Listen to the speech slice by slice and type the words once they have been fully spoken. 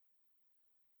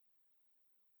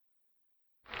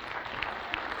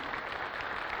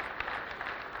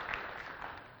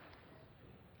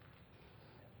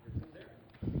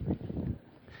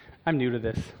I'm new to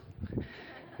this.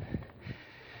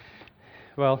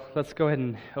 Well, let's go ahead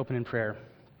and open in prayer.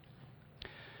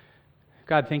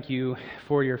 God, thank you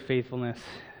for your faithfulness,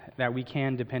 that we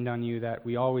can depend on you, that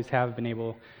we always have been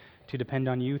able to depend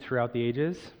on you throughout the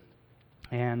ages.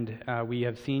 And we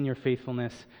have seen your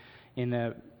faithfulness in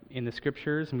the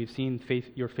Scriptures, and we've seen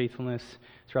your faithfulness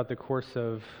throughout the course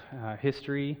of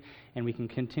history, and we can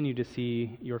continue to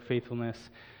see your faithfulness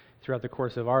throughout the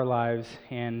course of our lives.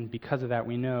 And because of that,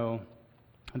 we know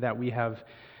that we have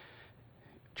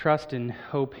trust and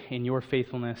hope in your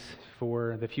faithfulness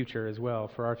for the future as well,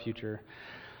 for our future.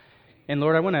 And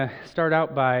Lord, I want to start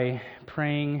out by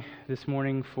praying this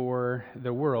morning for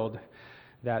the world,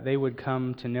 that they would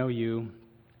come to know you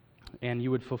and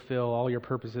you would fulfill all your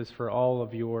purposes for all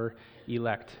of your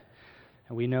elect.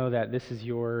 And we know that this is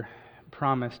your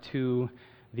promise to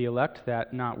the elect,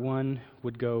 that not one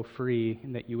would go free,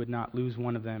 and that you would not lose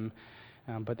one of them,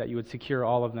 but that you would secure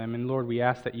all of them. And Lord, we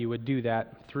ask that you would do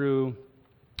that through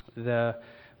the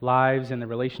lives and the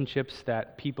relationships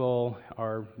that people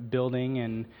are building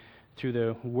and through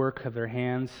the work of their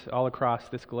hands all across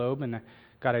this globe. And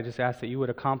God, I just ask that you would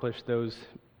accomplish those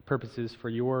purposes for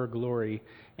your glory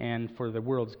and for the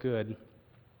world's good.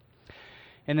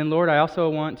 And then, Lord, I also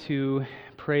want to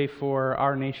pray for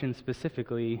our nation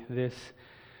specifically.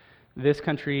 This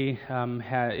country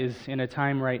is in a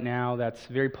time right now that's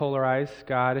very polarized,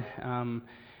 God.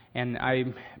 And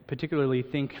I particularly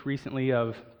think recently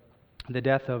of the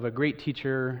death of a great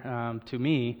teacher to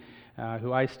me,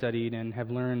 who I studied and have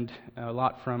learned a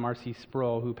lot from, R.C.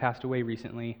 Sproul, who passed away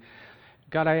recently.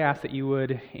 God, I ask that you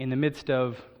would, in the midst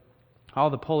of all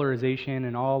the polarization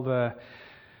and all the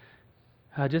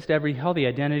all the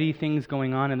identity things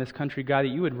going on in this country, God, that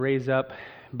you would raise up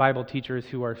Bible teachers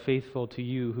who are faithful to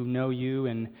you, who know you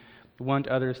and want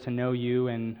others to know you,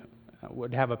 and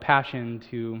would have a passion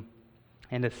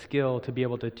and a skill to be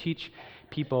able to teach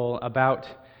people about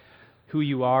who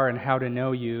you are and how to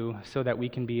know you, so that we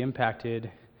can be impacted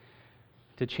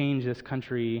to change this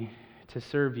country, to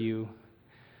serve you.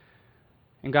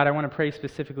 And God, I want to pray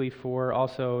specifically for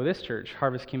also this church,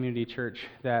 Harvest Community Church,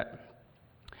 that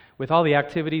with all the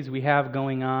activities we have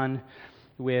going on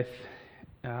with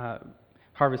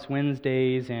Harvest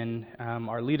Wednesdays and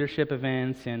our leadership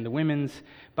events and the women's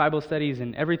Bible studies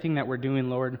and everything that we're doing,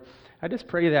 Lord, I just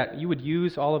pray that you would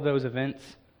use all of those events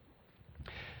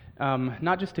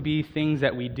not just to be things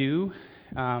that we do,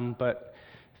 but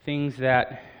things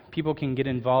that people can get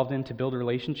involved in to build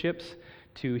relationships,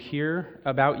 to hear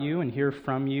about you and hear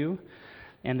from you,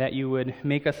 and that you would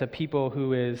make us a people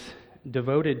who is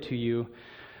devoted to you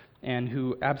and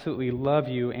who absolutely love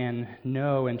you and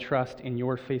know and trust in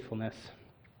your faithfulness.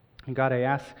 And God, I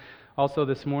ask also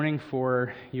this morning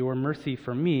for your mercy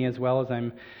for me, as well as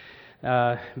I'm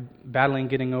battling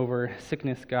getting over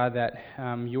sickness, God, that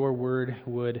your word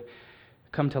would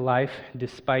come to life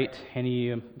despite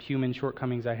any human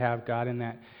shortcomings I have, God, and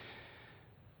that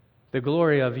the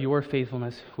glory of your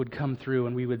faithfulness would come through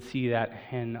and we would see that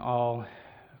and all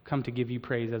come to give you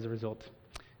praise as a result.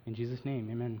 In Jesus' name,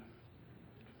 amen.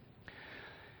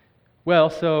 Well,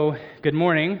 so good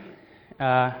morning.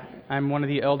 I'm one of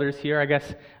the elders here. I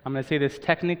guess I'm going to say this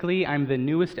technically. I'm the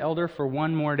newest elder for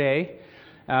one more day.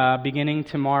 Beginning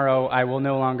tomorrow, I will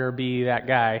no longer be that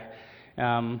guy.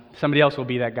 Somebody else will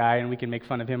be that guy, and we can make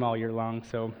fun of him all year long.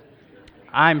 So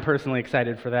I'm personally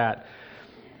excited for that.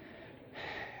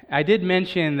 I did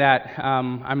mention that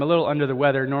I'm a little under the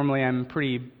weather. Normally I'm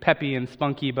pretty peppy and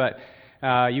spunky, but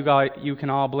you can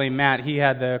all blame Matt. He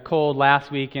had the cold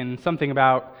last week and something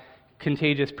about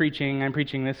contagious preaching. I'm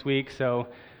preaching this week, so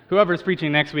whoever's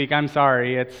preaching next week, I'm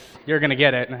sorry. You're going to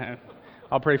get it.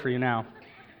 I'll pray for you now.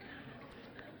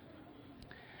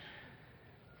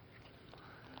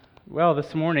 Well,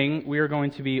 this morning we are going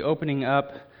to be opening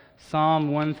up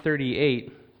Psalm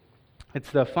 138. It's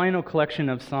the final collection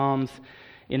of Psalms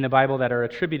in the Bible that are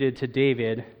attributed to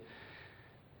David.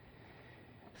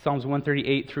 Psalms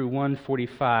 138 through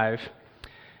 145.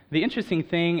 The interesting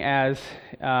thing, as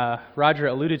Roger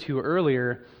alluded to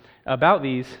earlier about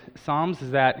these Psalms,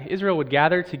 is that Israel would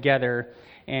gather together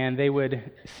and they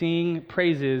would sing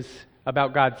praises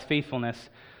about God's faithfulness.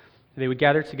 They would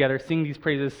gather together, sing these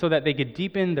praises so that they could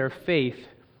deepen their faith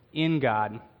in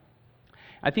God.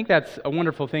 I think that's a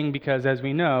wonderful thing because, as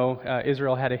we know,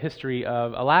 Israel had a history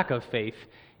of a lack of faith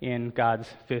in God's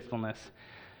faithfulness.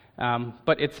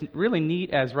 But it's really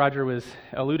neat, as Roger was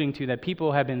alluding to, that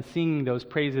people have been singing those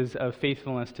praises of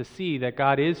faithfulness to see that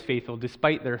God is faithful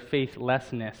despite their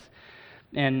faithlessness.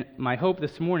 And my hope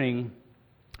this morning,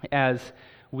 as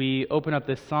we open up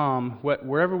this psalm,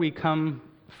 wherever we come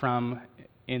from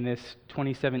in this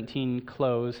 2017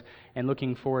 close, and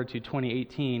looking forward to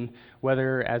 2018,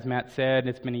 whether, as Matt said,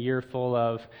 it's been a year full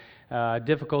of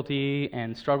difficulty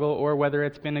and struggle, or whether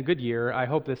it's been a good year. I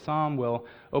hope this psalm will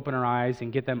open our eyes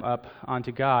and get them up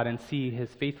onto God and see His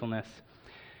faithfulness.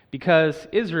 Because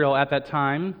Israel at that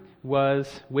time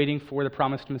was waiting for the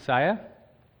promised Messiah,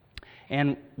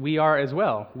 and we are as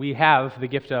well. We have the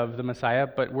gift of the Messiah,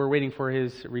 but we're waiting for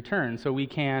His return. So we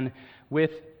can,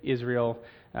 with Israel,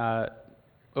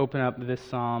 open up this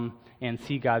psalm and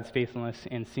see God's faithfulness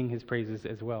and sing His praises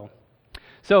as well.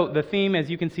 So the theme, as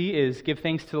you can see, is give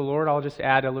thanks to the Lord. I'll just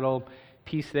add a little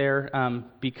piece there,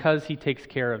 because He takes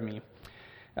care of me.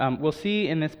 We'll see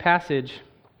in this passage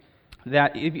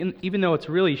that even though it's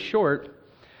really short,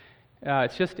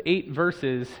 it's just 8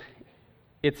 verses,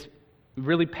 it's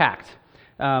really packed.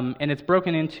 And it's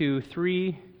broken into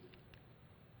 3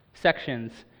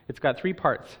 sections. It's got 3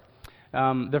 parts.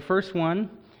 The first one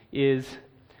is,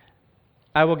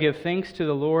 I will give thanks to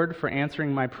the Lord for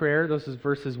answering my prayer. Those is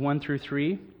verses 1 through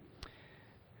 3.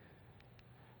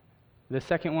 The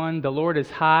second one, the Lord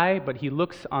is high, but He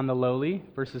looks on the lowly,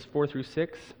 verses 4 through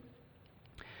 6.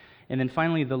 And then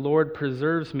finally, the Lord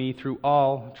preserves me through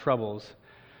all troubles.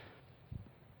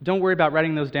 Don't worry about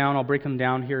writing those down. I'll break them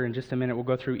down here in just a minute. We'll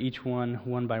go through each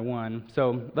one by one.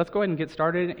 So let's go ahead and get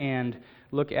started and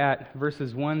look at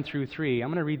verses 1 through 3.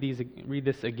 I'm going to read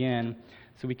this again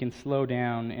so we can slow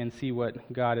down and see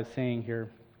what God is saying here.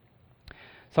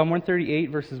 Psalm 138,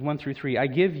 verses 1 through 3. I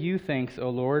give you thanks, O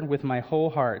Lord, with my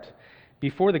whole heart.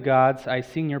 Before the gods I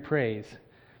sing your praise.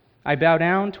 I bow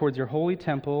down towards your holy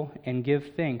temple and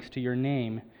give thanks to your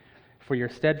name for your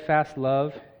steadfast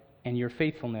love and your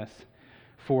faithfulness.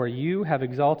 For you have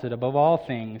exalted above all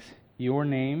things your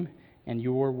name and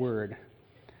your word.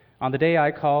 On the day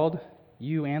I called,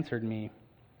 you answered me,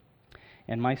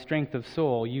 and my strength of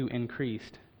soul you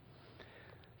increased.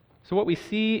 So what we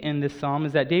see in this psalm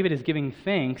is that David is giving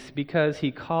thanks because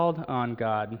he called on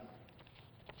God.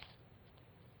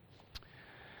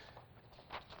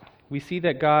 We see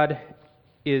that God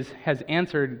has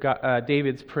answered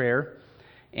David's prayer,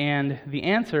 and the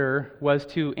answer was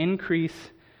to increase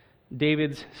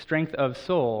David's strength of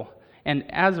soul. And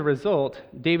as a result,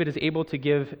 David is able to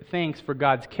give thanks for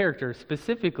God's character,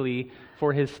 specifically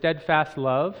for His steadfast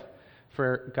love,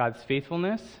 for God's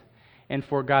faithfulness, and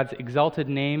for God's exalted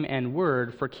name and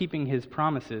word for keeping His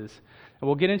promises. And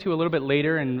we'll get into a little bit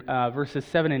later in verses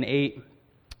 7 and 8,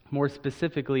 more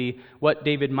specifically what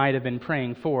David might have been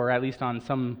praying for, at least on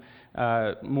some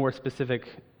more specific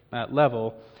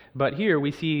level. But here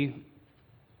we see,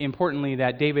 importantly,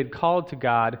 that David called to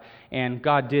God, and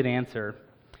God did answer.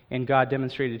 And God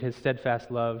demonstrated His steadfast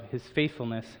love, His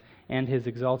faithfulness, and His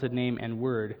exalted name and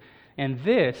word. And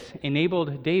this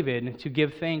enabled David to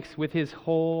give thanks with his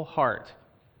whole heart.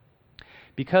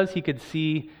 Because he could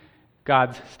see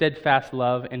God's steadfast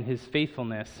love and His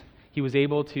faithfulness, he was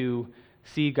able to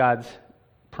see God's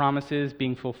promises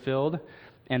being fulfilled,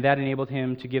 and that enabled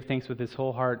him to give thanks with his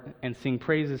whole heart and sing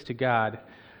praises to God.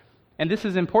 And this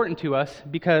is important to us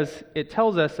because it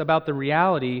tells us about the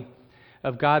reality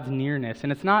of God's nearness.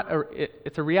 And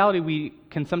it's a reality we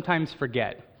can sometimes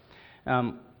forget.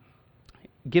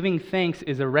 Giving thanks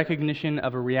is a recognition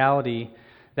of a reality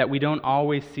that we don't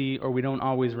always see or we don't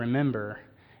always remember.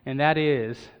 And that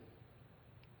is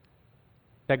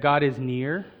that God is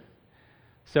near.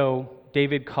 So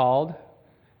David called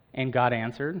and God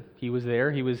answered. He was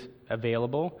there. He was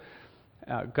available.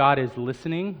 God is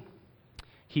listening.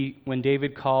 When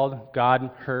David called, God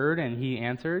heard and He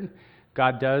answered.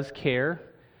 God does care.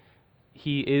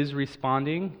 He is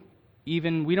responding.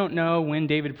 Even we don't know when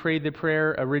David prayed the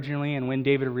prayer originally and when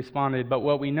David responded, but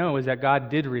what we know is that God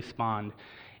did respond.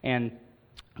 And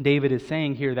David is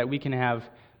saying here that we can have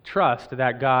trust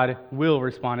that God will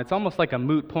respond. It's almost like a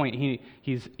moot point.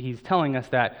 He's telling us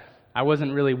that I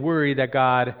wasn't really worried that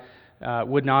God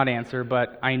would not answer,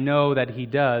 but I know that He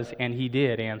does, and He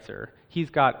did answer. He's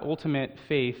got ultimate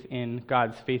faith in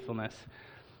God's faithfulness.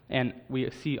 And we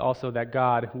see also that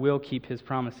God will keep His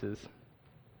promises.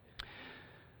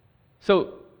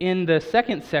 So in the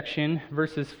second section,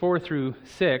 verses 4 through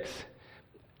 6,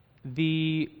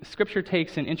 the scripture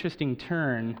takes an interesting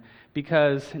turn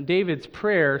because David's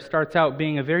prayer starts out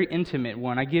being a very intimate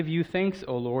one. I give you thanks,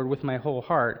 O Lord, with my whole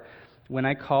heart. When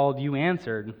I called, you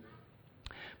answered.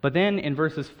 But then in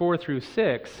verses 4 through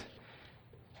 6,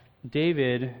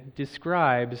 David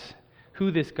describes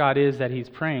who this God is that he's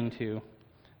praying to.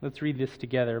 Let's read this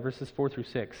together, verses 4 through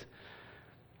 6.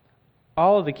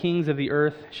 All of the kings of the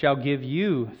earth shall give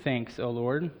you thanks, O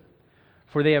Lord,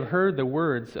 for they have heard the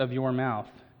words of your mouth,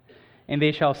 and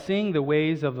they shall sing the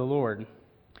ways of the Lord,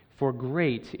 for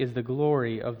great is the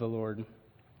glory of the Lord.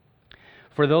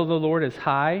 For though the Lord is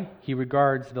high, he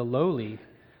regards the lowly,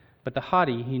 but the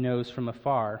haughty he knows from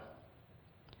afar.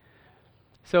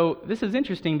 So this is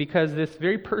interesting because this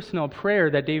very personal prayer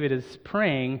that David is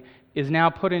praying is now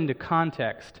put into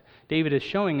context. David is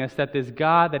showing us that this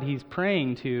God that he's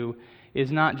praying to is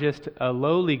not just a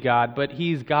lowly God, but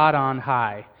he's God on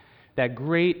high. That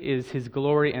great is his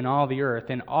glory in all the earth,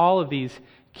 and all of these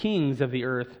kings of the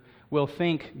earth will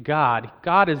thank God.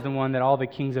 God is the one that all the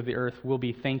kings of the earth will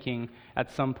be thanking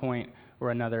at some point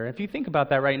or another. If you think about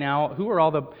that right now, who are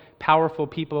all the powerful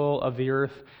people of the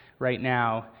earth right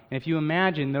now? And if you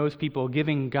imagine those people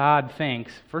giving God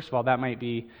thanks, first of all, that might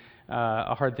be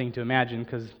a hard thing to imagine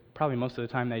because probably most of the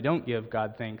time they don't give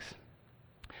God thanks.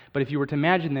 But if you were to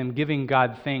imagine them giving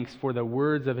God thanks for the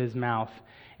words of his mouth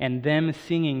and them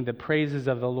singing the praises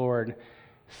of the Lord,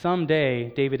 someday,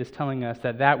 David is telling us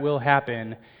that that will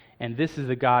happen, and this is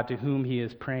the God to whom he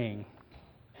is praying.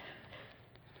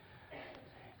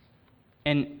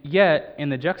 And yet, in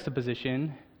the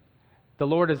juxtaposition, the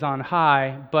Lord is on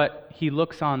high, but he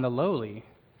looks on the lowly.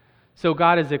 So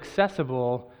God is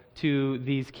accessible to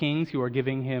these kings who are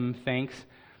giving him thanks,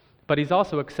 but he's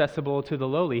also accessible to the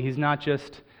lowly. He's not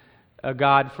just a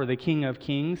God for the King of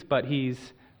Kings, but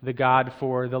he's the God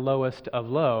for the lowest of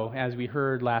low, as we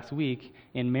heard last week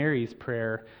in Mary's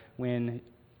prayer when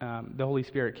the Holy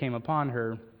Spirit came upon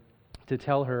her to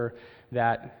tell her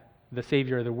that the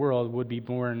Savior of the world would be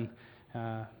born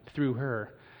through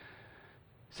her.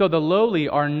 So the lowly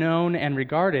are known and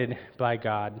regarded by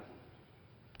God,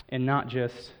 and not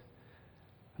just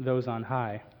those on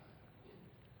high.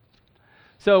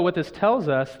 So what this tells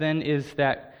us then is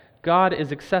that God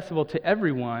is accessible to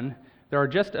everyone. There are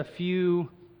just a few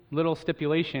little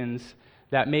stipulations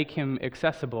that make him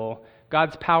accessible.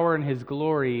 God's power and his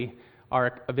glory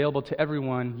are available to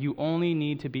everyone. You only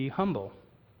need to be humble.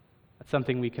 That's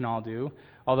something we can all do,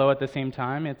 although at the same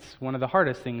time, it's one of the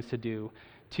hardest things to do,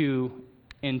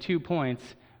 in 2 points,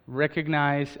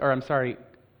 confess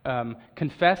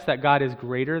that God is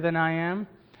greater than I am,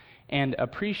 and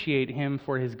appreciate him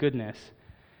for his goodness.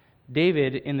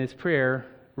 David, in this prayer,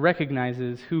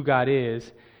 recognizes who God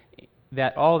is,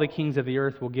 that all the kings of the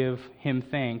earth will give him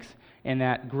thanks, and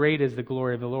that great is the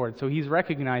glory of the Lord. So he's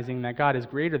recognizing that God is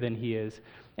greater than he is,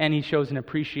 and he shows an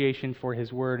appreciation for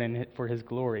his word and for his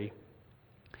glory.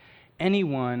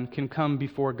 Anyone can come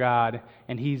before God,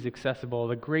 and he's accessible.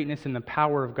 The greatness and the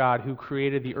power of God who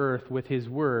created the earth with his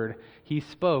word, he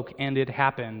spoke and it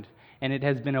happened, and it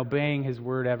has been obeying his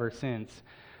word ever since.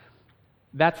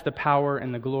 That's the power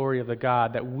and the glory of the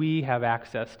God that we have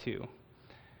access to.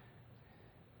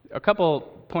 A couple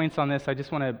points on this I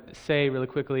just want to say really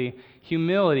quickly.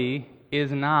 Humility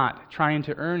is not trying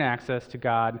to earn access to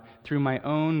God through my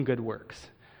own good works.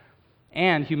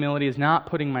 And humility is not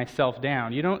putting myself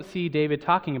down. You don't see David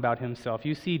talking about himself.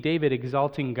 You see David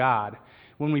exalting God.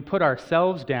 When we put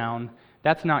ourselves down,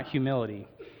 that's not humility.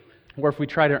 Or if we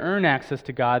try to earn access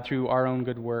to God through our own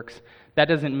good works, that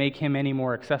doesn't make him any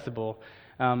more accessible.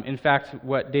 In fact,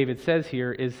 what David says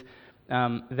here is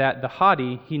that the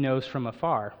haughty he knows from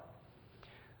afar.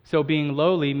 So being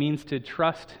lowly means to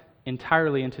trust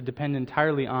entirely and to depend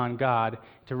entirely on God,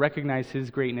 to recognize his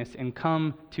greatness and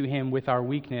come to him with our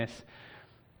weakness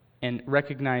and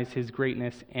recognize his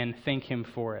greatness and thank him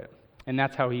for it. And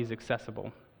that's how he's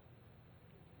accessible.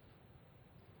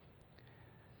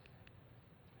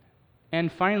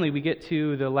 And finally, we get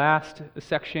to the last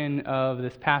section of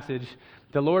this passage.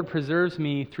 The Lord preserves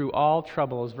me through all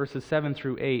troubles, verses 7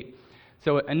 through 8.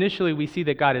 So initially we see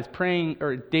that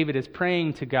David is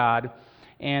praying to God,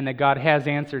 and that God has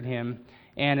answered him.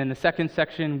 And in the second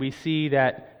section, we see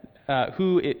that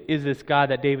who is this God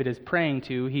that David is praying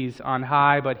to? He's on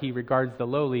high, but he regards the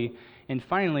lowly. And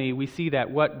finally, we see that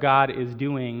what God is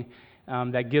doing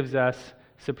that gives us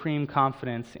supreme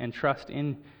confidence and trust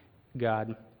in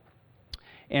God.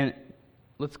 And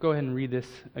let's go ahead and read this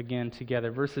again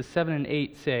together. Verses 7 and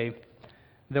 8 say,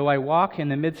 "Though I walk in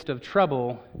the midst of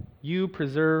trouble, you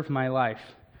preserve my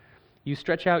life. You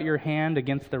stretch out your hand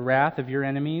against the wrath of your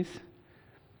enemies,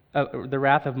 the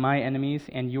wrath of my enemies,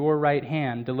 and your right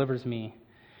hand delivers me.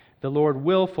 The Lord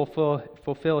will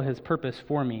fulfill his purpose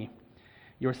for me.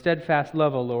 Your steadfast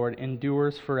love, O Lord,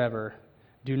 endures forever.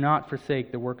 Do not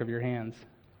forsake the work of your hands."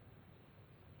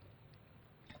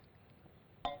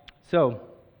 So,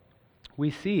 we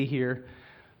see here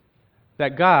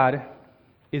that God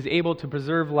is able to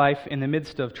preserve life in the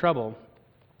midst of trouble.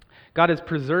 God is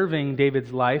preserving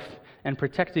David's life and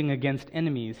protecting against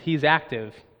enemies. He's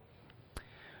active.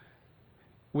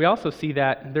 We also see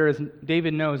that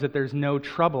David knows that there's no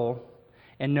trouble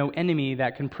and no enemy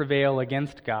that can prevail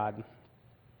against God.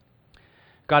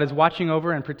 God is watching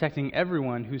over and protecting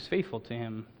everyone who's faithful to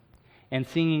him. And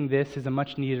singing this is a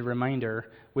much-needed reminder,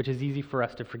 which is easy for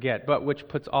us to forget, but which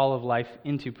puts all of life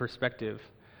into perspective.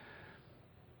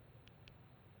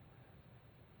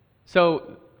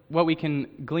 So what we can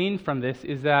glean from this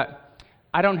is that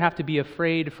I don't have to be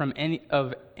afraid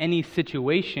of any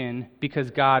situation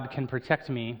because God can protect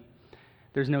me.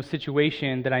 There's no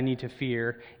situation that I need to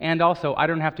fear. And also, I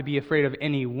don't have to be afraid of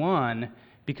anyone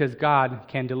because God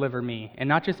can deliver me. And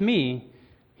not just me,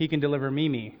 he can deliver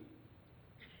me.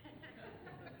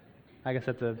 I guess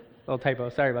that's a little typo.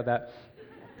 Sorry about that.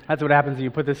 That's what happens when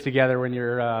you put this together when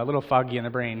you're a little foggy in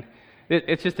the brain.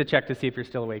 It's just a check to see if you're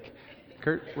still awake.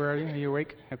 Kurt, where are you? Are you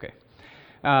awake? Okay.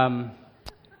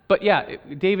 But yeah,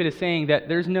 David is saying that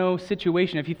there's no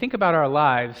situation. If you think about our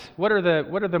lives, what are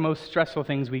the most stressful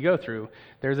things we go through?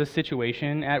 There's a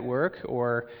situation at work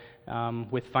or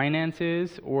with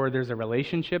finances, or there's a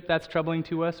relationship that's troubling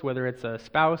to us, whether it's a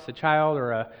spouse, a child,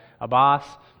 or a boss.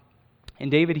 And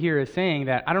David here is saying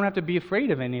that I don't have to be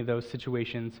afraid of any of those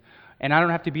situations, and I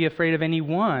don't have to be afraid of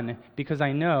anyone because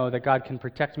I know that God can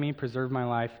protect me, preserve my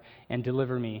life, and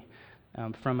deliver me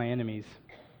from my enemies.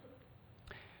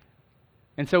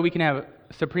 And so we can have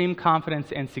supreme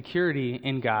confidence and security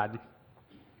in God.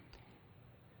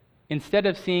 Instead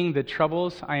of seeing the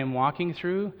troubles I am walking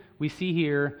through, we see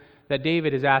here that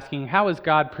David is asking, how is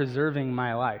God preserving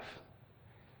my life?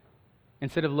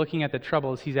 Instead of looking at the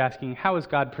troubles, he's asking, how is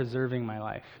God preserving my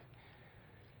life?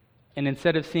 And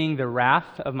instead of seeing the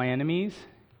wrath of my enemies,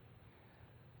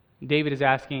 David is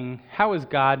asking, how is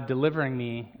God delivering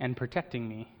me and protecting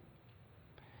me?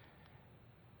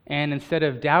 And instead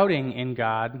of doubting in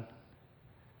God,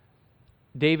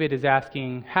 David is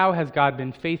asking, how has God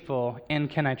been faithful, and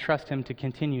can I trust him to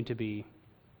continue to be?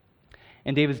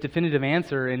 And David's definitive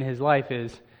answer in his life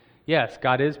is, yes,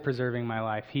 God is preserving my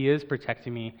life. He is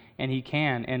protecting me, and he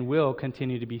can and will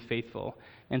continue to be faithful.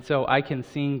 And so I can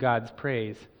sing God's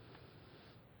praise.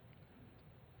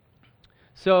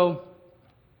 So,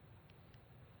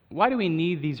 why do we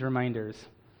need these reminders?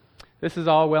 This is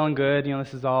all well and good.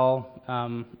 This is all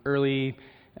early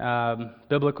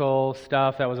biblical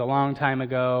stuff that was a long time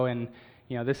ago, and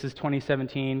this is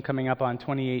 2017 coming up on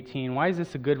 2018. Why is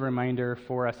this a good reminder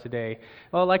for us today?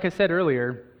 Well, like I said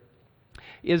earlier,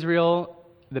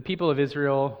 the people of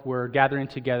Israel were gathering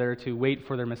together to wait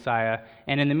for their Messiah,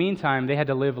 and in the meantime, they had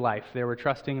to live life. They were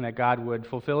trusting that God would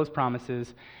fulfill his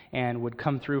promises and would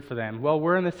come through for them. Well,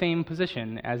 we're in the same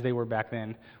position as they were back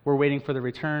then. We're waiting for the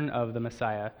return of the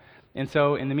Messiah. And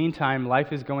so, in the meantime,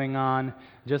 life is going on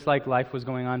just like life was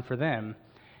going on for them.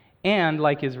 And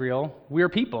like Israel, we're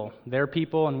people. They're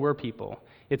people and we're people.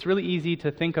 It's really easy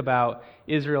to think about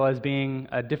Israel as being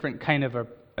a different kind of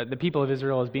the people of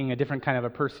Israel as being a different kind of a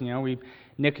person. We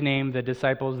nicknamed the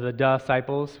disciples the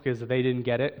disciples because they didn't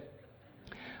get it.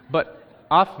 But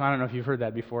I don't know if you've heard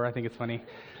that before. I think it's funny.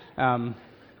 Well,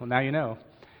 now you know.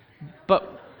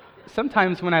 But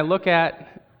sometimes when I look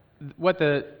at what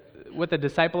the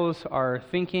disciples are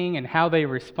thinking and how they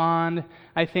respond,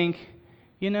 I think,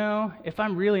 if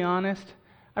I'm really honest,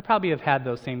 I probably have had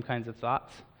those same kinds of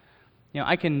thoughts.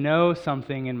 I can know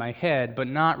something in my head, but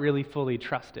not really fully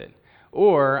trust it.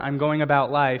 Or I'm going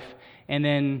about life, and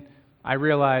then I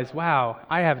realize, wow,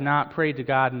 I have not prayed to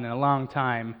God in a long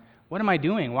time. What am I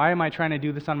doing? Why am I trying to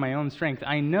do this on my own strength?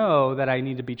 I know that I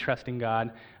need to be trusting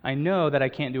God. I know that I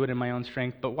can't do it in my own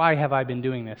strength, but why have I been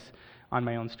doing this on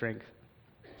my own strength?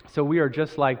 So we are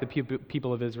just like the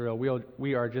people of Israel.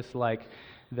 We are just like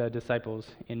the disciples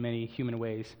in many human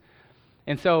ways.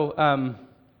 And so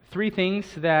 3 things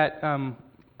that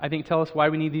I think tell us why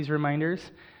we need these reminders.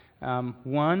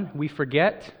 1, we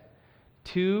forget.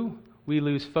 2, we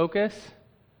lose focus.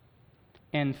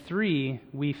 And 3,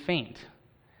 we faint.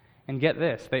 And get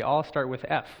this, they all start with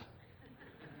F.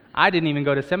 I didn't even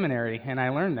go to seminary, and I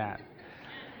learned that.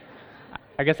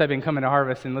 I guess I've been coming to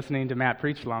Harvest and listening to Matt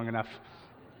preach long enough.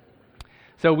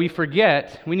 So we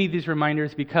forget. We need these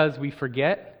reminders because we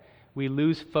forget, we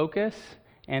lose focus,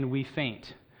 and we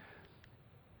faint.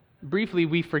 Briefly,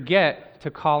 we forget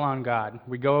to call on God.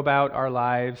 We go about our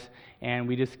lives, and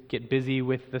we just get busy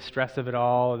with the stress of it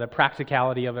all, the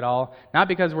practicality of it all, not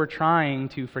because we're trying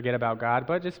to forget about God,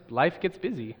 but just life gets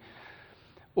busy.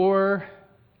 Or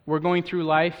we're going through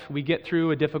life, we get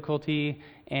through a difficulty,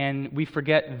 and we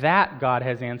forget that God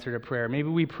has answered a prayer. Maybe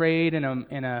we prayed in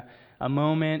a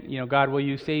moment, God, will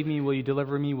you save me? Will you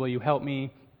deliver me? Will you help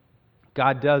me?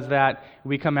 God does that.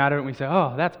 We come out of it and we say,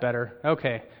 oh, that's better.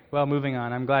 Okay, well, moving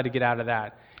on. I'm glad to get out of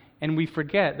that. And we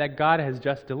forget that God has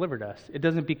just delivered us. It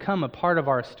doesn't become a part of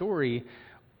our story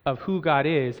of who God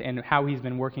is and how he's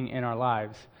been working in our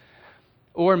lives.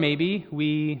 Or maybe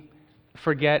we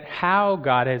forget how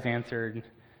God has answered.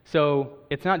 So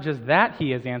it's not just that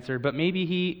he has answered, but maybe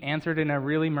he answered in a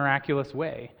really miraculous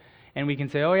way. And we can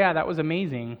say, oh yeah, that was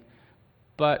amazing,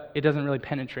 but it doesn't really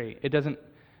penetrate. It doesn't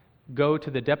go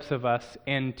to the depths of us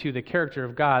and to the character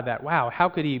of God that, wow, how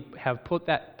could he have put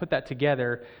that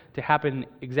together to happen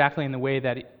exactly in the way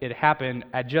that it happened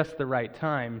at just the right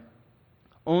time?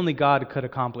 Only God could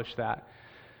accomplish that.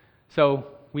 So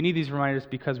we need these reminders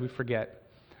because we forget.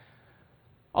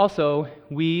 Also,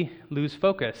 we lose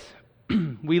focus.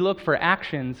 We look for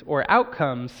actions or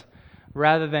outcomes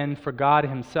rather than for God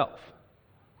himself.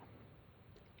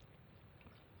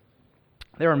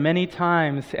 There are many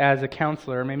times as a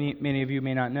counselor, many of you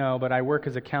may not know, but I work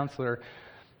as a counselor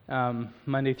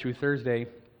Monday through Thursday.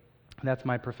 That's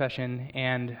my profession.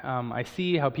 And I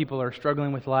see how people are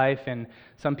struggling with life, and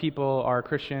some people are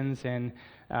Christians, and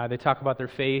they talk about their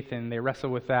faith, and they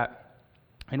wrestle with that.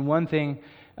 And one thing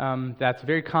that's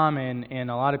very common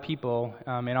in a lot of people,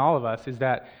 in all of us, is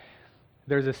that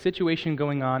there's a situation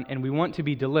going on, and we want to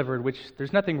be delivered, which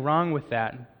there's nothing wrong with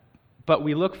that, but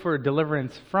we look for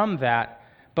deliverance from that,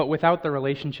 but without the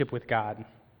relationship with God.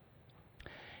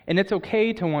 And it's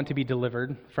okay to want to be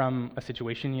delivered from a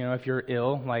situation. You know, if you're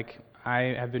ill, like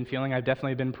I have been feeling, I've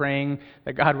definitely been praying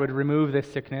that God would remove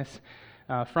this sickness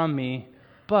from me.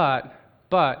 But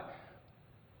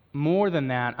more than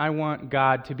that, I want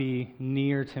God to be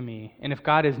near to me. And if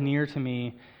God is near to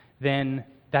me, then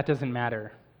that doesn't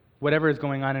matter. Whatever is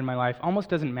going on in my life almost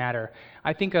doesn't matter.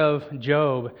 I think of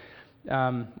Job,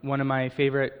 one of my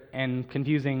favorite and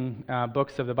confusing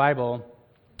books of the Bible.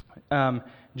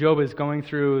 Job is going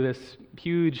through this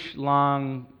huge,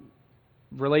 long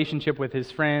relationship with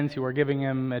his friends who are giving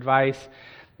him advice,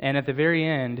 and at the very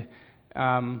end,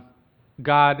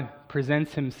 God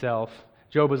presents himself.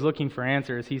 Job was looking for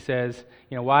answers. He says,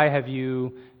 why have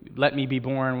you let me be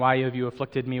born? Why have you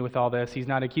afflicted me with all this? He's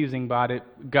not accusing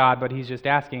God, but he's just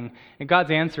asking. And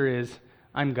God's answer is,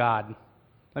 I'm God.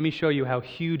 Let me show you how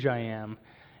huge I am.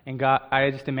 And God,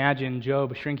 I just imagine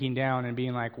Job shrinking down and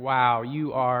being like, wow,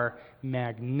 you are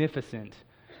magnificent.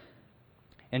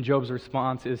 And Job's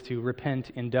response is to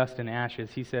repent in dust and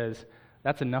ashes. He says,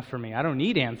 that's enough for me. I don't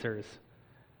need answers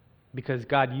because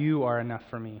God, you are enough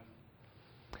for me.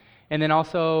 And then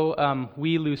also,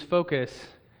 we lose focus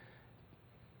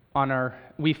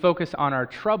we focus on our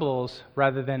troubles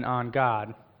rather than on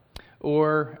God.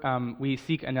 Or we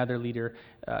seek another leader.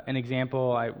 An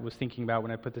example I was thinking about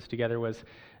when I put this together was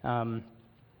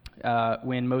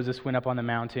when Moses went up on the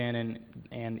mountain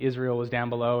and Israel was down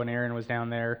below and Aaron was down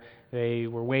there. They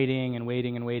were waiting and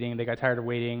waiting and waiting. They got tired of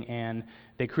waiting, and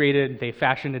they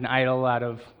fashioned an idol out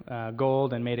of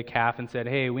gold and made a calf and said,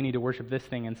 hey, we need to worship this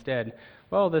thing instead.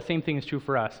 Well, the same thing is true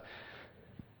for us.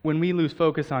 When we lose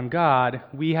focus on God,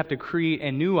 we have to create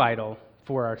a new idol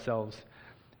for ourselves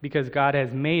because God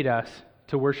has made us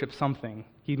to worship something.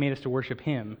 He made us to worship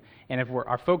Him. And if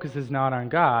our focus is not on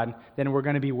God, then we're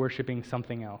going to be worshiping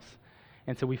something else.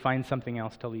 And so we find something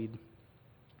else to lead.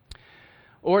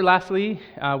 Or lastly,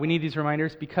 we need these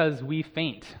reminders because we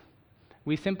faint.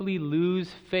 We simply lose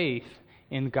faith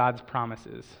in God's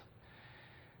promises.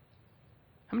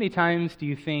 How many times do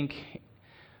you think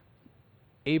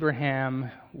Abraham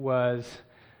was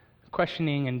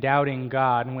questioning and doubting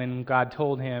God when God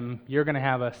told him, you're going to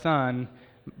have a son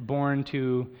born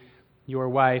to your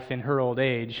wife in her old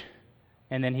age,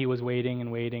 and then he was waiting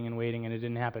and waiting and waiting, and it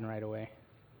didn't happen right away?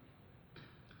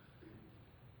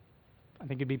 I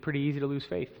think it'd be pretty easy to lose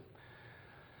faith.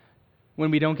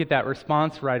 When we don't get that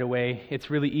response right away,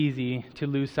 it's really easy to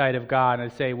lose sight of God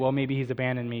and say, well, maybe He's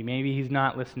abandoned me, maybe He's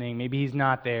not listening, maybe He's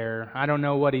not there, I don't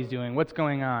know what He's doing, what's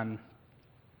going on?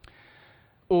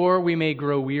 Or we may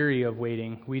grow weary of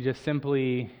waiting. We just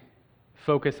simply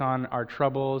focus on our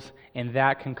troubles, and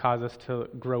that can cause us to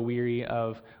grow weary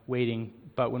of waiting.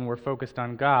 But when we're focused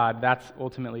on God, that's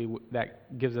ultimately,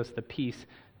 that gives us the peace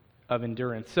of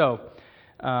endurance. So,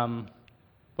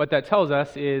 what that tells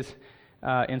us is,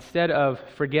 instead of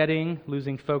forgetting,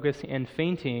 losing focus, and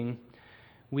fainting,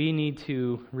 we need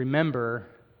to remember,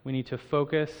 we need to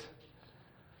focus,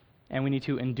 and we need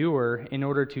to endure in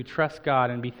order to trust God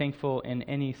and be thankful in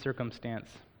any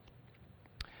circumstance.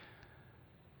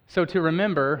 So to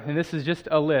remember, and this is just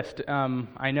a list,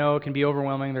 I know it can be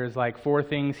overwhelming. There's like 4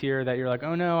 things here that you're like,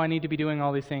 oh no, I need to be doing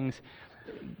all these things.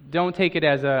 Don't take it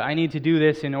as I need to do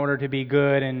this in order to be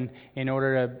good and in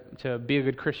order to be a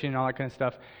good Christian and all that kind of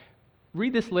stuff.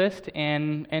 Read this list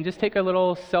and just take a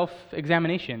little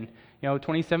self-examination.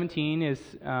 2017 is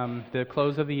the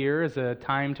close of the year, is a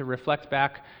time to reflect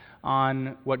back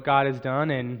on what God has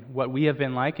done and what we have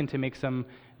been like, and to make some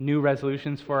new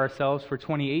resolutions for ourselves for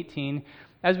 2018.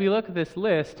 As we look at this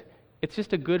list, it's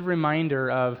just a good reminder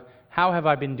of how have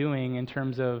I been doing in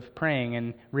terms of praying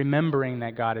and remembering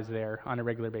that God is there on a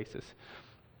regular basis.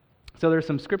 So there's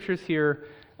some scriptures here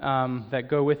that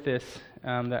go with this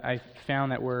that I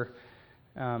found that were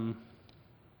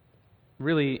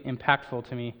really impactful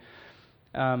to me.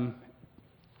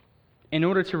 In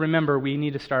order to remember, we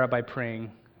need to start out by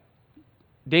praying.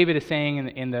 David is saying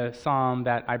in the psalm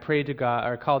that I prayed to God,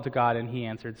 or called to God, and he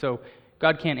answered. So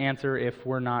God can't answer if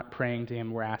we're not praying to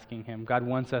him, we're asking him. God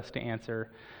wants us to answer,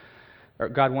 or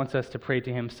God wants us to pray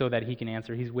to him so that he can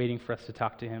answer. He's waiting for us to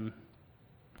talk to him.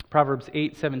 Proverbs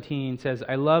 8:17 says,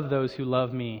 I love those who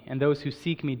love me, and those who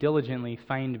seek me diligently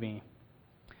find me.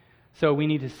 So we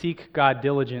need to seek God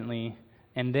diligently,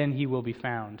 and then he will be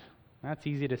found. That's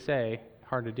easy to say,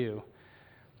 hard to do.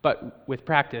 But with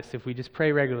practice, if we just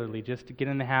pray regularly, just to get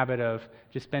in the habit of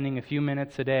just spending a few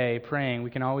minutes a day praying, we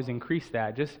can always increase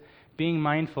that. Just being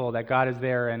mindful that God is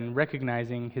there and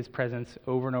recognizing his presence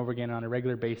over and over again on a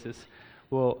regular basis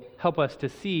will help us to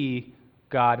see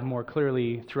God more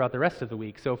clearly throughout the rest of the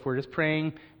week. So if we're just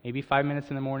praying maybe 5 minutes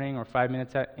in the morning or 5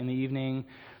 minutes in the evening,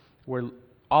 we're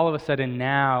all of a sudden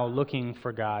now looking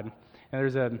for God. And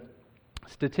there's a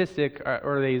statistic,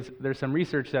 there's some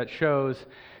research that shows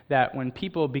that when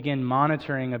people begin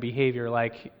monitoring a behavior,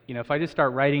 like, if I just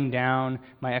start writing down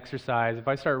my exercise, if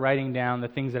I start writing down the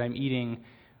things that I'm eating,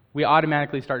 we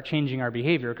automatically start changing our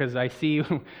behavior, because I see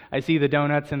the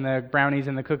donuts and the brownies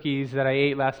and the cookies that I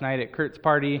ate last night at Kurt's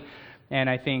party, and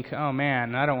I think, oh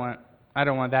man, I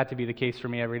don't want that to be the case for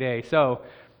me every day. So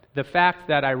the fact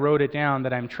that I wrote it down,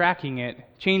 that I'm tracking it,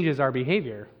 changes our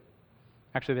behavior.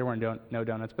 Actually, there weren't no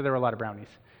donuts, but there were a lot of brownies,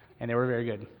 and they were very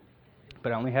good.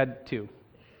 But I only had 2.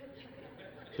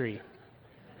 3.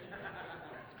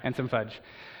 And some fudge.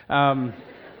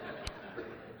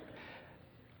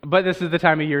 But this is the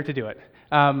time of year to do it.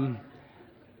 But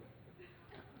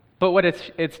what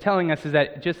it's telling us is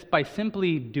that just by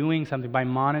simply doing something, by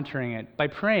monitoring it, by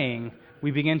praying,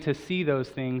 we begin to see those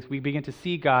things. We begin to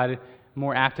see God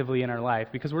more actively in our life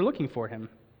because we're looking for him.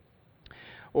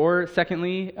 Or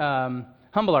secondly,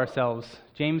 humble ourselves.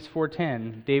 James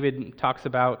 4:10, David talks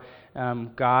about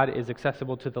God is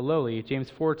accessible to the lowly.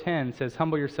 James 4:10 says,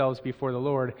 humble yourselves before the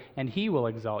Lord, and he will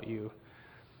exalt you.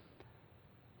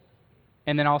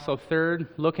 And then also third,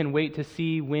 look and wait to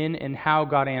see when and how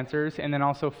God answers. And then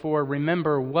also 4,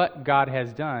 remember what God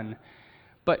has done.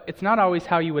 But it's not always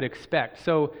how you would expect.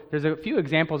 So there's a few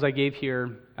examples I gave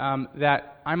here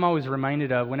that I'm always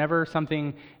reminded of whenever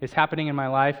something is happening in my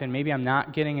life and maybe I'm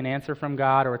not getting an answer from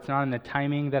God, or it's not in the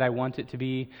timing that I want it to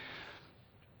be.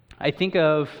 I think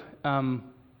of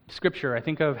Scripture. I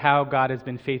think of how God has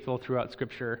been faithful throughout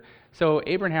Scripture. So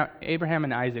Abraham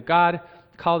and Isaac. God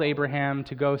called Abraham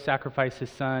to go sacrifice his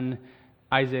son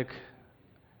Isaac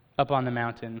up on the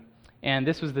mountain. And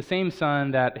this was the same son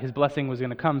that his blessing was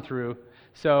going to come through.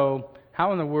 So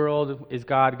how in the world is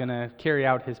God going to carry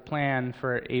out his plan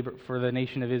for the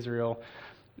nation of Israel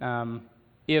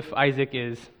if Isaac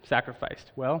is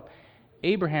sacrificed? Well,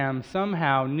 Abraham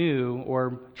somehow knew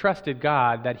or trusted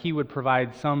God that he would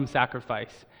provide some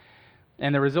sacrifice.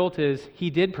 And the result is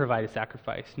he did provide a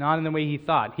sacrifice, not in the way he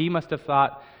thought. He must have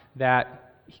thought that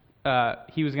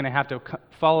he was going to have to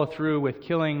follow through with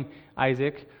killing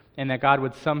Isaac and that God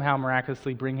would somehow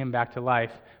miraculously bring him back to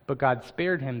life. But God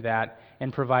spared him that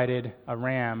and provided a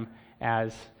ram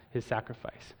as his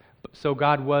sacrifice. So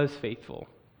God was faithful.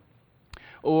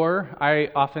 Or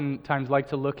I oftentimes like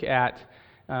to look at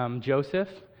Joseph,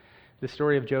 the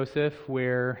story of Joseph,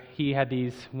 where he had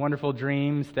these wonderful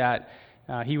dreams that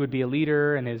he would be a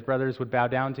leader and his brothers would bow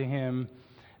down to him.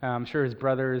 I'm sure his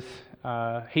brothers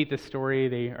hate this story.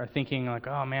 They are thinking like,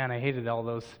 oh man, I hated all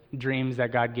those dreams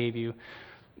that God gave you.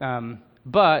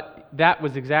 But that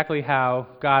was exactly how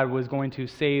God was going to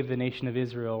save the nation of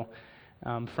Israel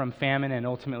from famine and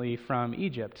ultimately from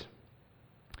Egypt.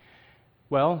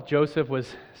 Well, Joseph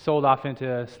was sold off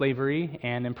into slavery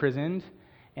and imprisoned,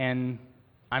 and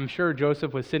I'm sure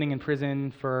Joseph was sitting in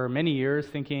prison for many years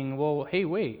thinking, well, hey,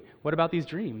 wait, what about these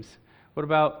dreams? What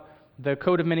about the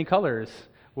coat of many colors?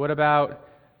 What about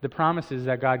the promises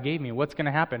that God gave me? What's going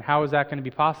to happen? How is that going to be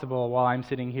possible while I'm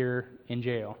sitting here in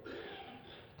jail?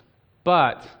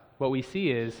 But what we see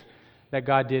is that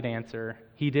God did answer.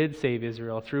 He did save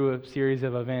Israel through a series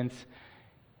of events.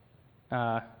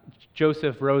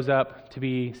 Joseph rose up to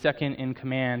be second in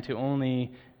command to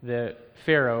only the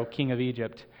Pharaoh, king of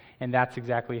Egypt, and that's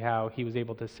exactly how he was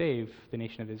able to save the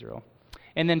nation of Israel.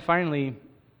 And then finally,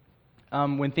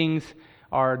 when things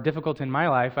are difficult in my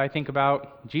life, I think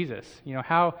about Jesus.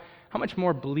 How much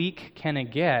more bleak can it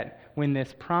get when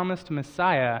this promised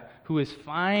Messiah, who is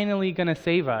finally going to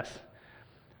save us,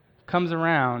 comes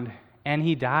around and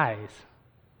he dies.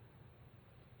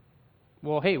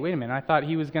 Well, hey, wait a minute. I thought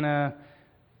he was going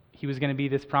to be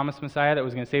this promised Messiah that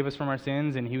was going to save us from our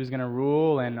sins, and he was going to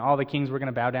rule, and all the kings were going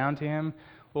to bow down to him.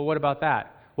 Well, what about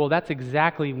that? Well, that's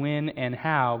exactly when and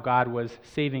how God was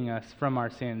saving us from our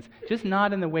sins, just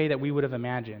not in the way that we would have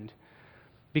imagined.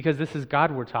 Because this is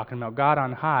God we're talking about, God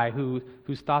on high,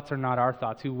 whose thoughts are not our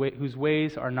thoughts, whose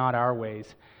ways are not our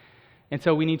ways. And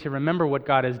so we need to remember what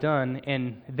God has done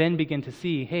and then begin to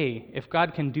see, hey, if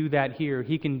God can do that here,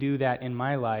 he can do that in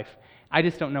my life. I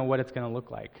just don't know what it's going to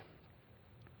look like.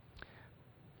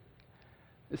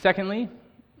 Secondly,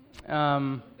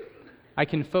 I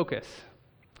can focus.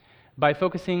 By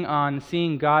focusing on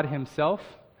seeing God himself,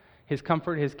 his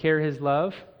comfort, his care, his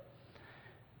love.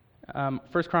 1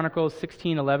 Chronicles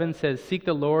 16:11 says, "Seek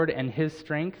the Lord and his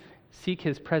strength, seek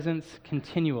his presence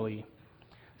continually."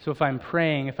 So if I'm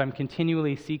praying, if I'm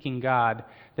continually seeking God,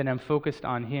 then I'm focused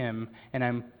on him,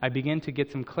 and I begin to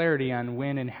get some clarity on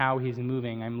when and how he's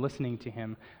moving. I'm listening to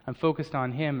him. I'm focused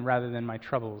on him rather than my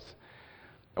troubles.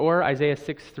 Or Isaiah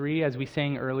 6:3, as we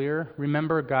sang earlier,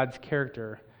 remember God's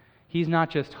character. He's not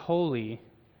just holy.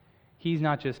 He's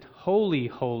not just holy,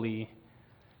 holy.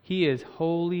 He is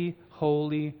holy,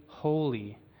 holy,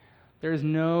 holy. There is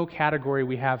no category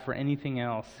we have for anything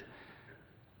else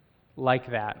like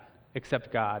that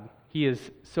except God. He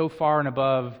is so far and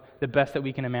above the best that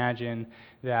we can imagine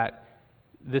that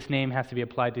this name has to be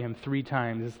applied to him 3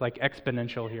 times. It's like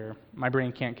exponential here. My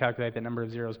brain can't calculate the number of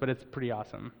zeros, but it's pretty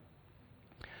awesome.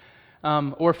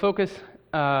 Or focus,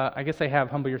 I guess I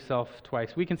have humble yourself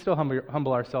twice. We can still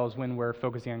humble ourselves when we're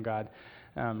focusing on God.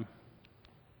 And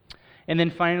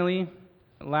then finally,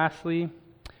 lastly,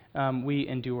 we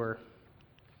endure.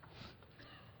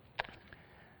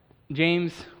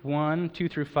 James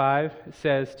 1:2-5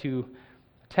 says to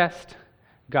test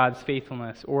God's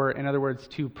faithfulness, or in other words,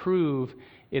 to prove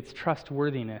its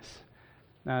trustworthiness.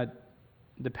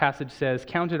 The passage says,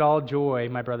 "Count it all joy,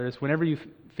 my brothers, whenever you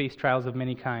face trials of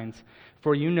many kinds,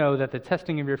 for you know that the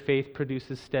testing of your faith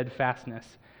produces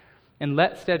steadfastness. And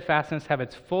let steadfastness have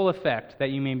its full effect,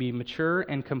 that you may be mature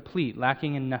and complete,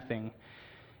 lacking in nothing.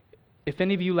 If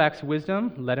any of you lacks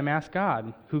wisdom, let him ask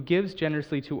God, who gives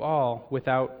generously to all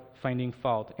without finding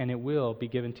fault, and it will be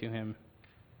given to him."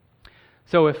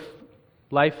 So if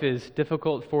life is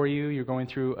difficult for you, you're going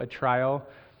through a trial,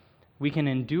 we can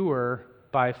endure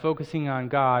by focusing on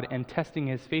God and testing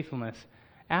his faithfulness.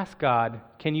 Ask God,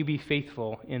 can you be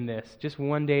faithful in this? Just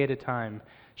one day at a time.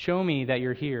 Show me that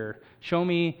you're here. Show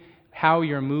me how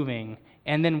you're moving,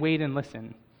 and then wait and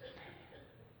listen.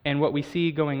 And what we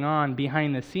see going on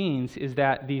behind the scenes is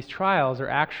that these trials are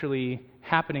actually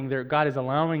happening. God is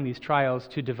allowing these trials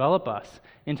to develop us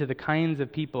into the kinds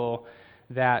of people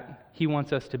that he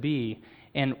wants us to be.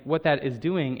 And what that is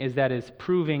doing is that is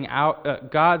proving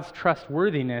out God's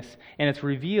trustworthiness, and it's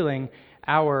revealing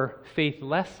our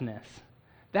faithlessness.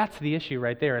 That's the issue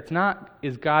right there. It's not,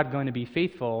 is God going to be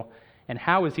faithful, and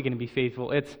how is he going to be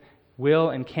faithful? It's, will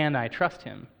and can I trust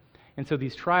him? And so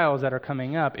these trials that are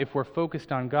coming up, if we're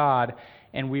focused on God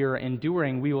and we are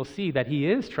enduring, we will see that he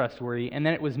is trustworthy, and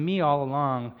that it was me all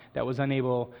along that was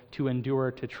unable to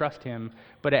endure to trust him.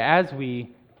 But as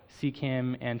we seek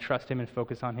him and trust him and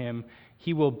focus on him,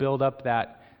 he will build up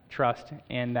that trust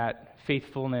and that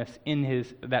faithfulness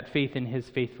that faith in his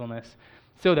faithfulness,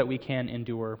 so that we can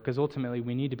endure, because ultimately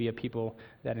we need to be a people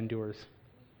that endures.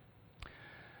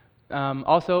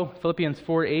 Also, Philippians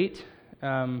 4:8,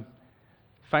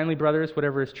 finally, brothers,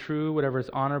 whatever is true, whatever is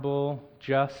honorable,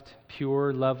 just,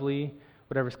 pure, lovely,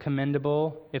 whatever is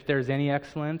commendable, if there's any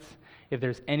excellence, if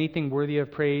there's anything worthy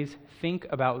of praise, think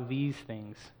about these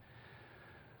things.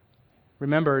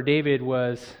 Remember, David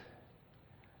was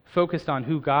focused on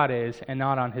who God is and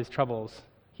not on his troubles.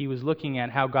 He was looking at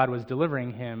how God was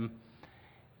delivering him,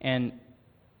 and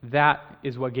that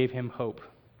is what gave him hope.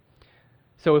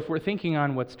 So if we're thinking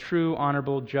on what's true,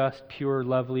 honorable, just, pure,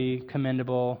 lovely,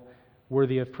 commendable,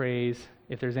 worthy of praise,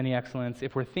 if there's any excellence,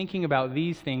 if we're thinking about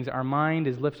these things, our mind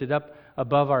is lifted up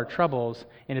above our troubles,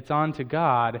 and it's on to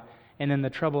God, and then the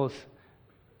troubles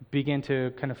begin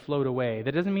to kind of float away.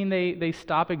 That doesn't mean they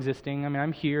stop existing. I mean,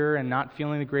 I'm here and not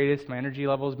feeling the greatest. My energy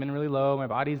level has been really low. My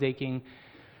body's aching.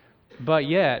 But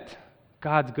yet,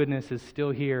 God's goodness is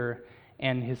still here,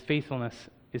 and his faithfulness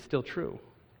is still true.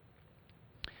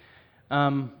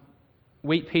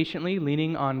 Wait patiently,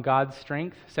 leaning on God's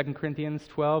strength. 2 Corinthians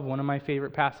 12, one of my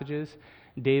favorite passages.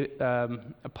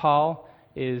 Paul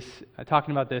is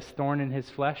talking about this thorn in his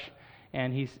flesh,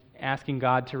 and he's asking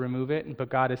God to remove it, but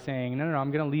God is saying, no,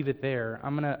 I'm going to leave it there.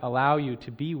 I'm going to allow you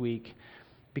to be weak,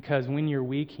 because when you're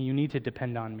weak, you need to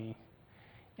depend on me.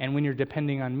 And when you're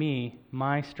depending on me,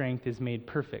 my strength is made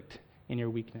perfect in your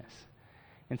weakness.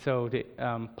 And so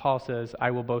Paul says,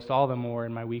 I will boast all the more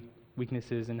in my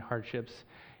weaknesses and hardships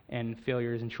and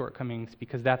failures and shortcomings,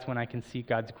 because that's when I can see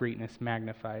God's greatness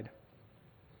magnified.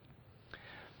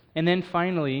 And then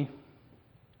finally,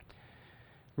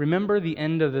 remember the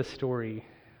end of the story.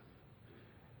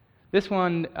 This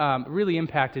one really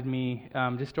impacted me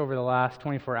just over the last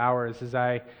 24 hours as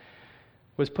I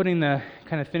was putting the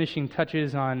kind of finishing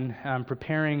touches on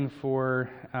preparing for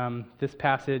this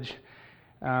passage.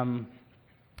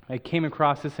 I came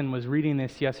across this and was reading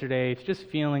this yesterday, just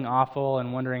feeling awful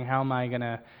and wondering, how am I going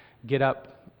to get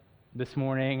up this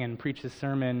morning and preach this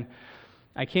sermon?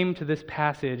 I came to this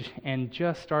passage and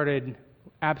just started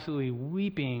absolutely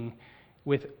weeping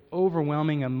with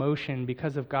overwhelming emotion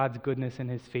because of God's goodness and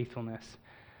His faithfulness.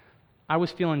 I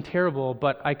was feeling terrible,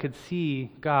 but I could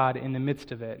see God in the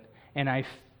midst of it, and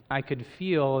I could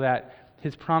feel that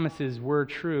His promises were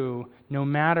true no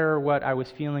matter what I was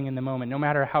feeling in the moment, no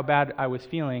matter how bad I was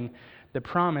feeling. The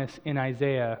promise in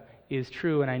Isaiah is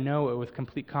true, and I know it with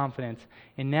complete confidence,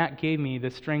 and that gave me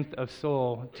the strength of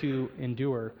soul to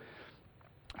endure.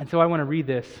 And so I want to read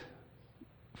this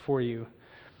for you.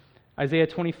 Isaiah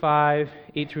 25,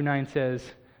 8 through 9 says,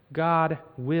 God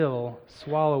will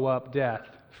swallow up death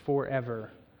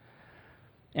forever,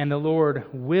 and the Lord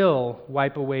will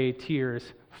wipe away tears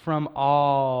from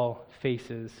all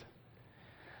faces.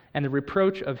 And the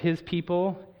reproach of His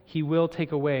people He will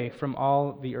take away from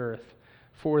all the earth,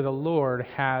 for the Lord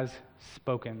has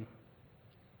spoken.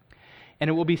 And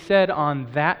it will be said on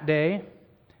that day,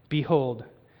 behold,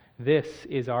 this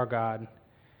is our God.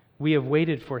 We have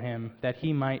waited for Him that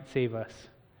He might save us.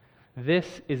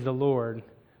 This is the Lord.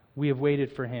 We have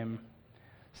waited for Him.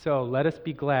 So let us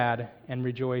be glad and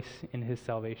rejoice in His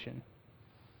salvation.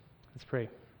 Let's pray.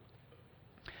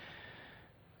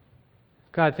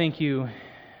 God, thank you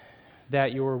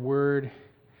that your word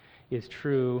is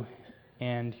true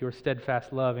and your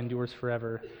steadfast love endures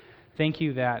forever. Thank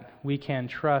you that we can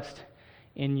trust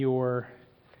in your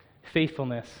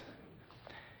faithfulness.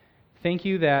 Thank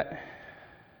you that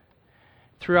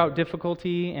throughout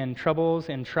difficulty and troubles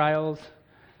and trials,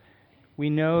 we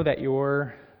know that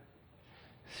your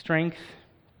strength,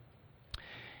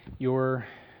 your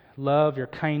love, your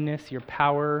kindness, your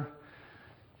power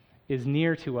is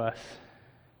near to us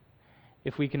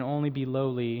if we can only be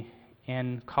lowly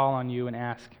and call on you and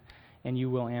ask, and you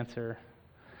will answer.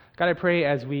 God, I pray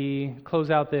as we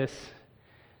close out this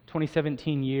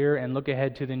 2017 year and look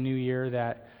ahead to the new year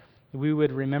that we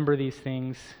would remember these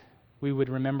things. We would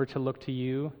remember to look to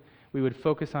you. We would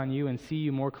focus on you and see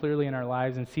you more clearly in our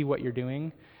lives and see what you're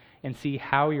doing and see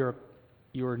how you're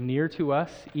near to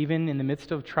us, even in the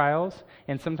midst of trials.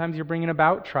 And sometimes you're bringing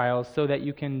about trials so that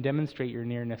you can demonstrate your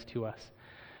nearness to us.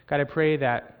 God, I pray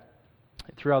that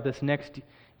throughout this next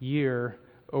year,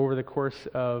 over the course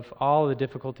of all the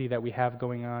difficulty that we have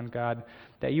going on, God,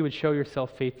 that you would show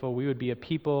yourself faithful. We would be a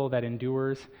people that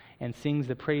endures and sings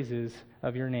the praises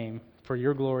of your name for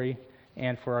your glory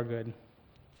and for our good.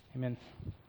 Amen.